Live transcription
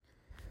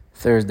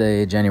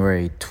Thursday,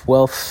 January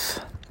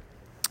 12th,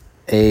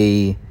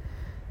 an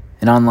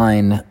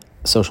online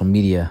social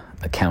media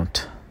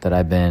account that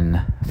I've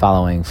been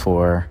following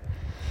for,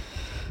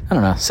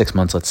 6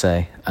 months, let's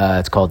say.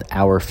 It's called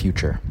Our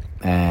Future,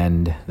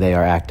 and they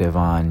are active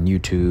on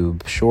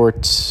YouTube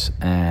Shorts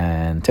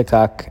and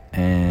TikTok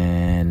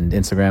and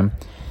Instagram.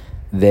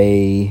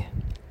 They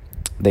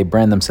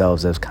brand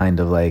themselves as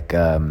kind of like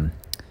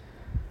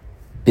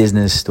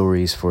business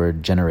stories for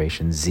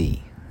Generation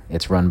Z.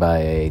 It's run by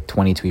a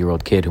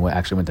 22-year-old kid who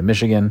actually went to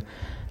Michigan,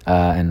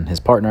 and his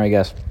partner, I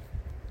guess.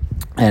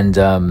 And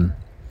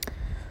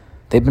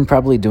they've been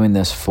probably doing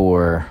this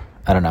for,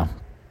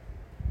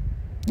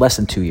 less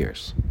than 2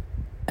 years.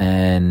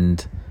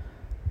 And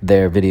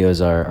their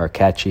videos are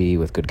catchy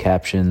with good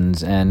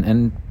captions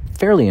and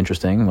fairly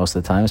interesting most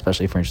of the time,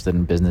 especially if you're interested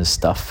in business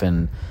stuff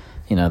and,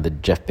 the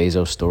Jeff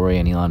Bezos story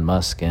and Elon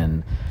Musk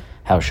and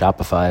how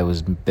Shopify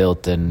was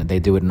built. And they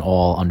do it in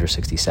all under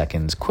 60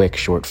 seconds, quick,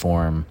 short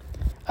form.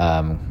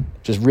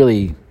 Just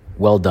really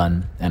well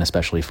done, and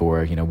especially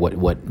for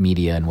what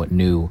media and what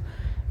new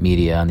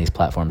media on these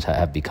platforms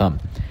have become.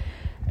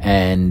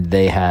 And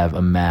they have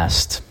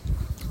amassed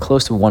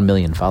close to 1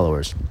 million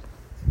followers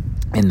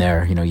in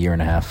their year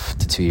and a half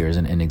to 2 years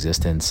in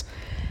existence,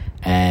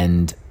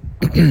 and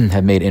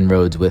have made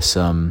inroads with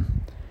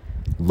some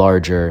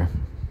larger,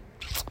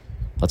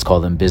 let's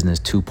call them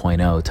business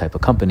 2.0 type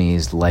of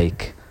companies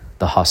like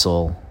The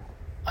Hustle,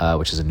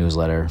 which is a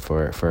newsletter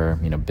for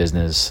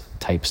business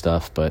type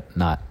stuff, but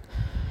not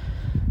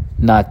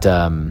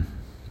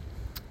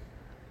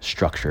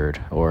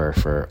structured, or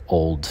for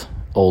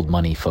old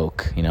money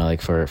folk,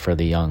 like for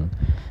the young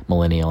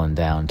millennial and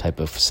down type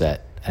of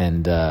set.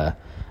 And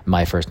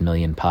My First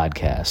Million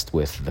podcast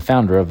with the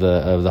founder of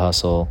the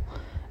Hustle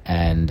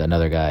and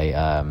another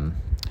guy,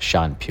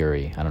 Sean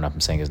Puri. I don't know if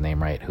I'm saying his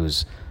name right, who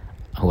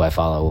I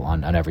follow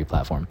on every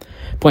platform.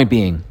 Point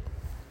being,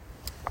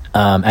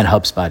 and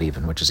HubSpot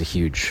even, which is a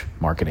huge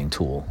marketing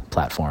tool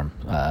platform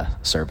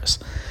service.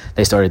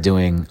 They started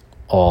doing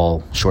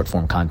all short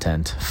form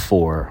content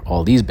for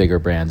all these bigger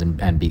brands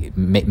and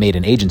made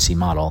an agency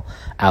model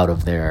out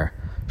of their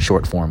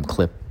short form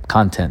clip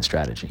content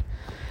strategy.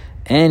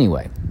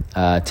 Anyway,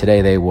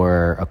 today they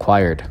were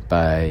acquired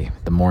by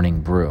The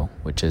Morning Brew,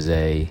 which is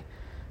a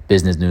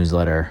business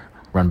newsletter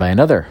run by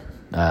another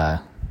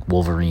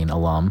Wolverine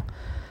alum,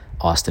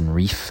 Austin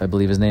Reef, I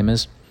believe his name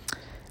is.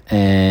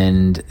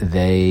 And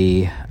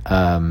they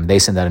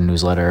send out a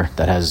newsletter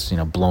that has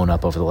blown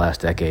up over the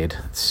last decade.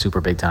 It's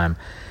super big time.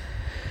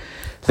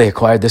 They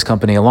acquired this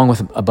company along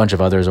with a bunch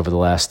of others over the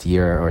last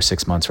year, or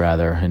 6 months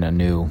rather, in a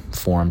new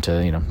form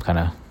to kind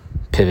of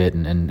pivot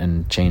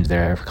and change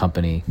their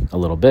company a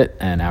little bit.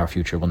 And Our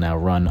Future will now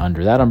run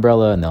under that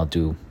umbrella, and they'll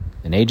do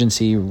an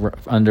agency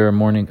under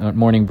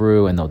Morning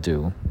Brew, and they'll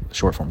do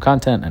short form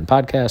content and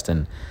podcast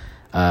and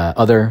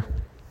other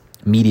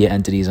media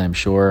entities, I'm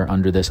sure,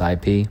 under this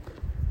IP.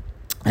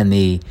 And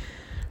the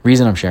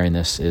reason I'm sharing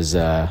this is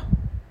a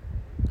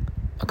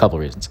couple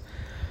of reasons.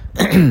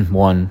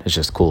 One, it's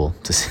just cool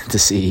to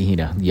see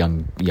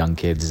young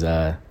kids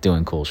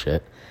doing cool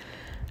shit,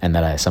 and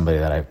that somebody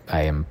that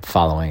I am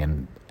following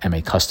and am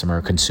a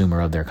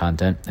consumer of their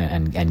content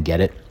and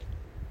get it.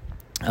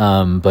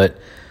 But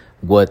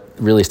what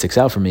really sticks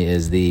out for me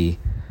is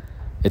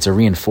it's a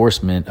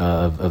reinforcement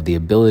of the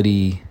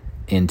ability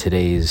in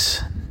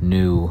today's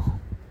new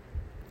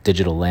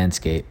digital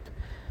landscape,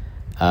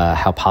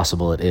 how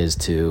possible it is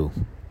to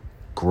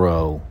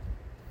grow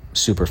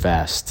super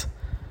fast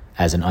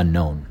as an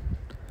unknown,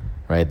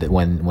 right? That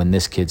when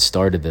this kid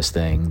started this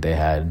thing, they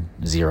had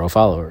 0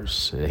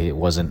 followers. It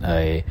wasn't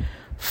a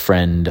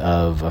friend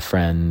of a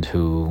friend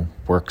who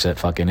works at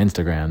fucking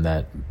Instagram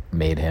that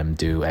made him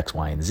do X,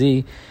 Y, and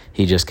Z.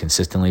 He just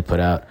consistently put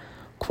out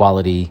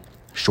quality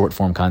short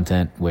form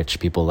content, which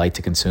people like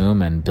to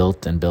consume, and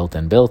built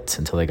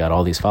until they got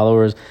all these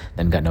followers,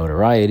 then got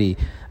notoriety,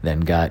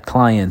 then got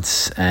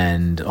clients,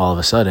 and all of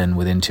a sudden,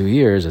 within 2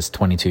 years, this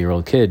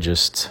 22-year-old kid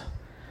just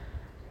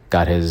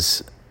got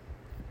his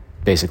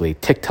basically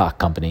TikTok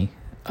company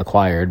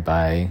acquired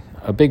by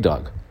a big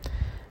dog.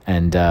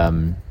 And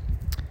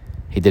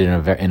he did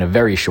it in a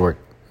very short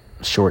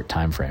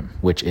time frame,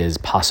 which is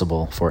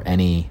possible for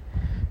any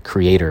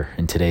creator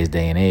in today's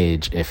day and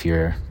age if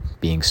you're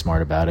being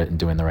smart about it and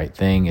doing the right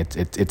thing.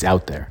 It's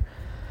out there.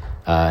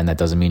 And that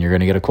doesn't mean you're going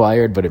to get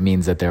acquired, but it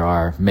means that there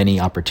are many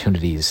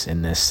opportunities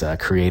in this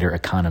creator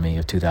economy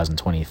of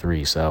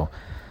 2023. So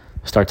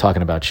start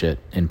talking about shit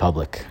in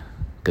public.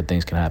 Good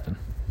things can happen.